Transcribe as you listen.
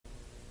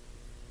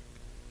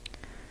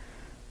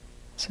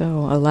So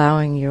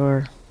allowing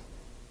your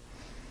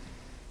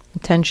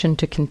attention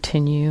to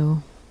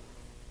continue,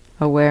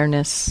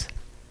 awareness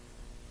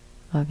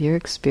of your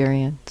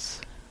experience.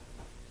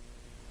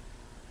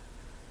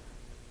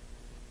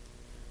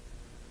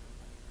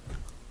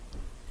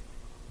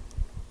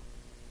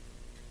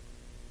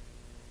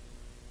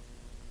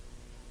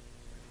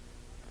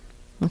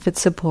 If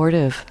it's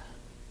supportive,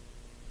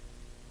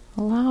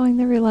 allowing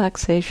the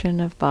relaxation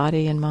of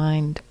body and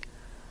mind,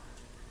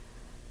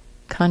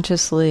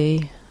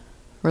 consciously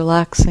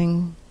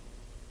relaxing,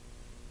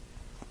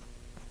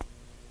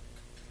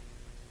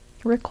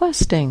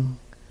 requesting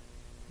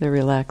the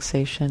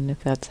relaxation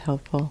if that's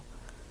helpful.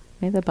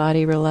 May the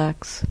body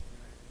relax,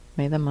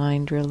 may the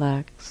mind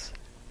relax.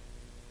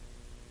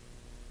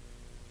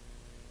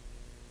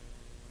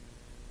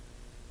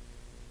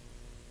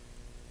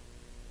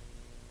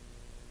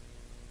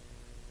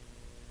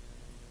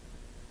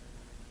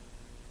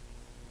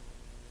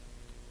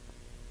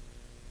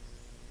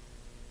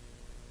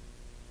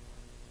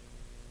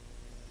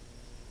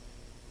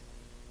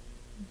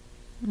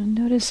 And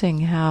noticing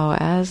how,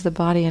 as the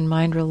body and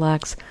mind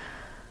relax,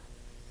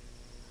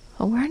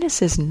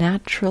 awareness is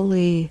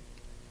naturally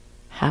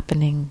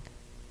happening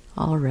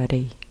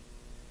already.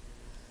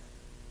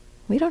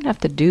 We don't have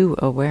to do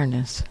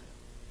awareness.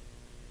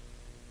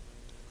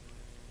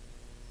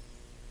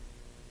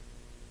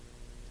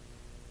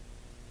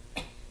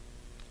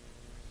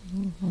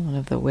 One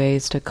of the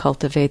ways to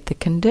cultivate the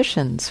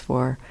conditions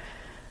for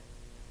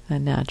a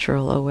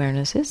natural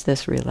awareness is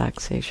this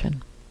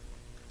relaxation.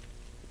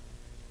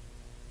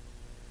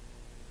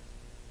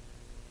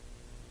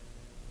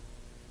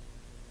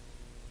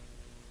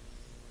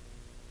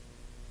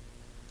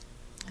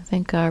 I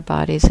think our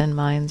bodies and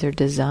minds are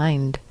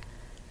designed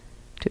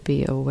to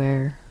be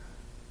aware.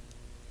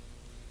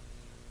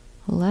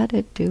 Let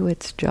it do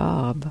its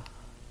job.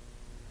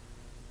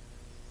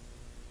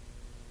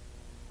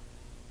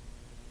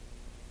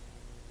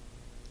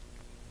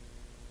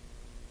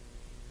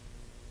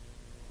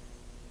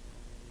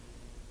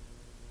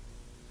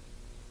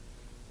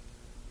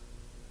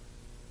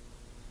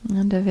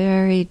 And a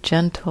very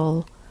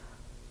gentle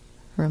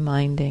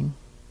reminding.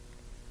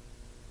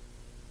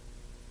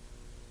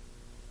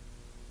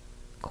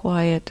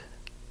 Quiet,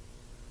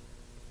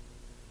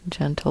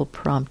 gentle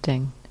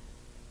prompting.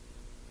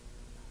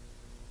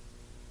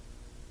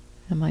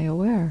 Am I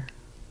aware?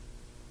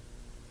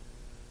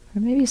 Or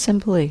maybe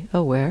simply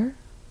aware?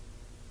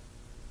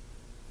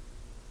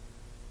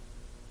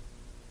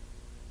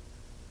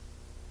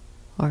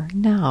 Or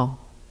now?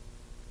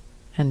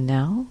 And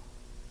now?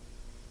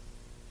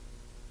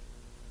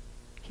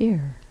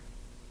 Here.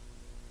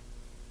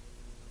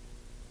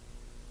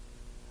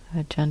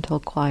 A gentle,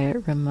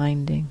 quiet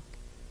reminding.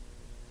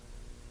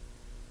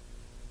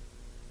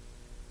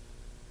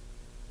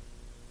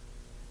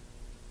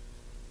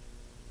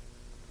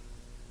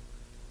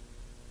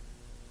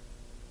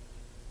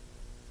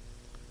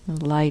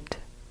 Light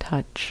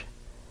touch.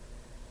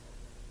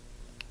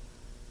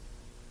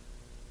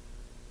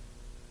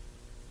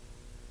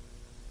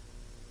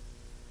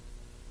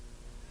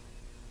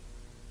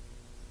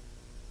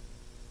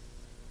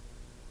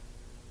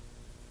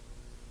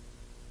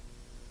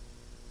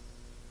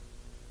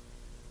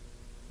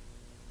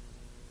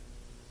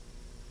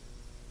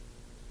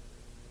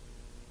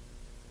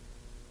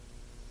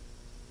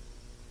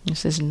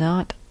 This is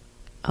not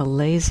a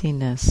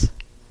laziness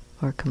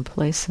or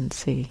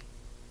complacency.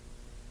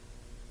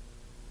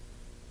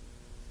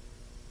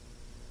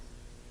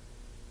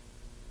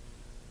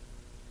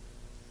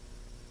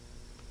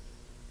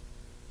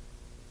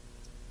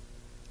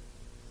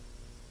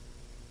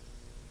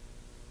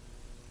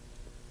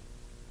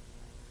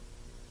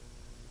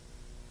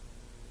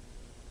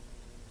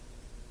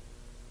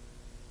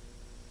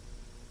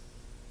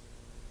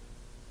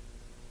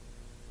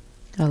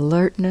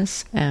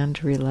 Alertness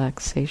and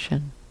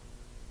relaxation.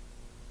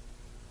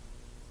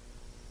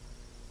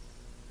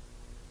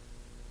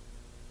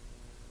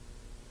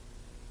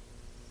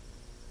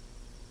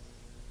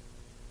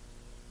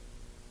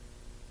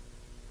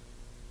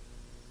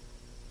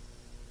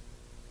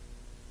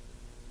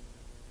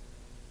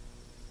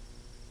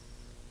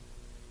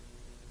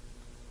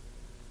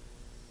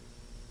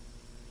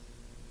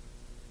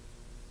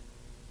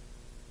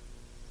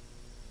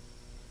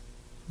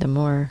 The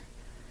more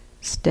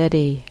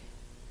steady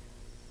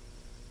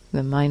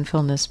the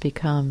mindfulness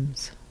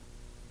becomes,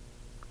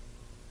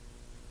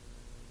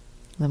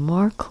 the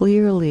more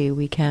clearly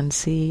we can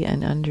see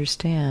and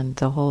understand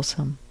the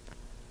wholesome,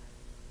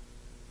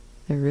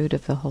 the root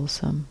of the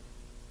wholesome.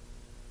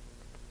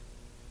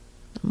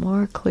 The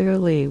more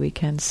clearly we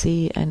can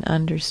see and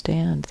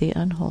understand the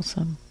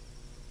unwholesome,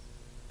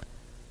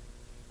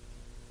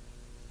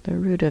 the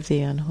root of the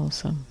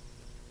unwholesome.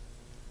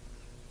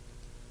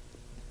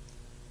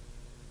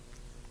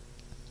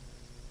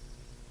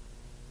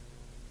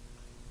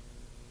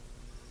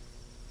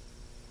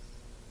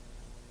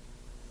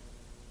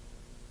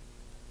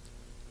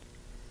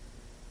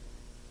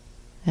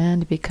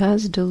 And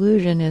because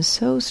delusion is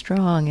so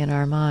strong in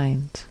our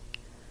minds,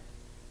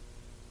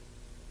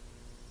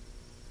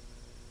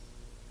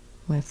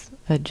 with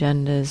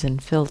agendas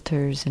and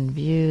filters and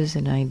views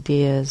and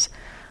ideas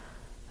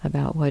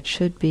about what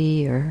should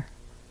be, or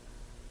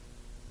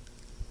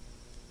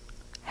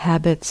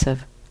habits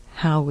of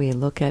how we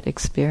look at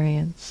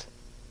experience.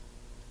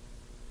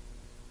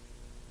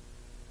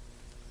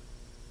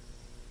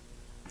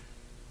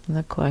 And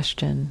the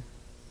question,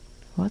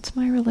 what's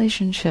my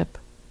relationship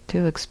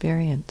to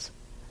experience?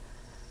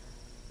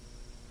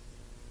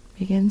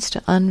 Begins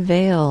to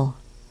unveil,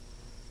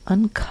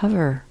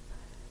 uncover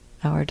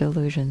our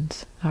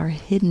delusions,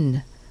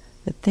 the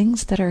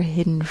things that are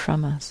hidden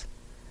from us.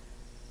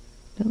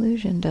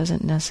 Delusion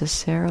doesn't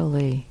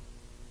necessarily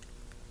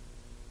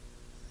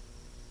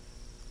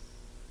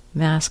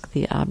mask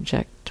the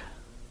object.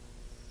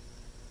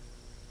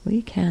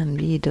 We can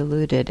be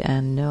deluded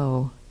and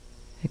know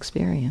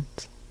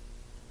experience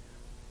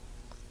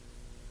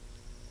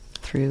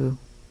through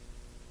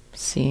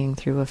seeing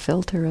through a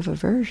filter of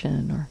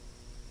aversion or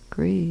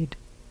greed.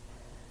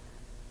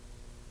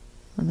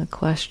 And the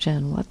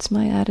question, what's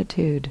my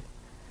attitude,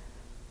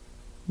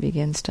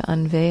 begins to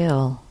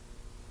unveil,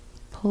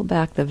 pull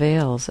back the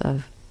veils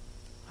of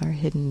our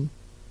hidden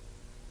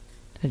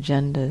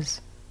agendas,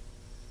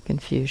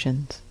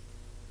 confusions,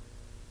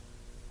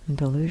 and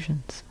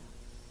delusions.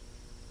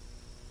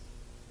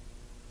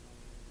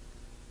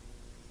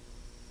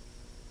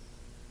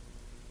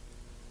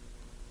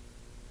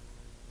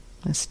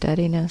 The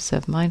steadiness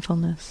of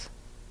mindfulness.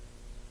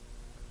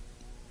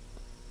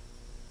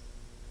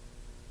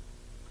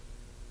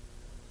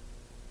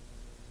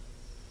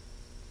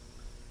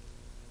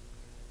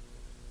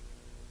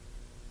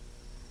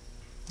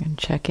 And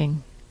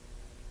checking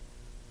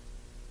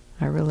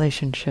our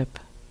relationship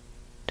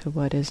to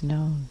what is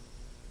known.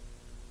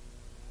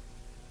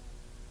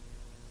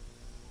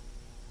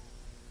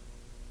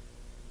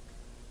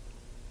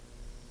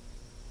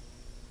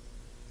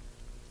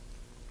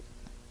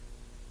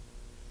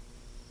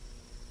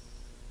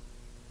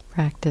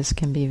 Practice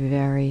can be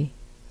very,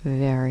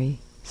 very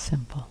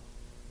simple.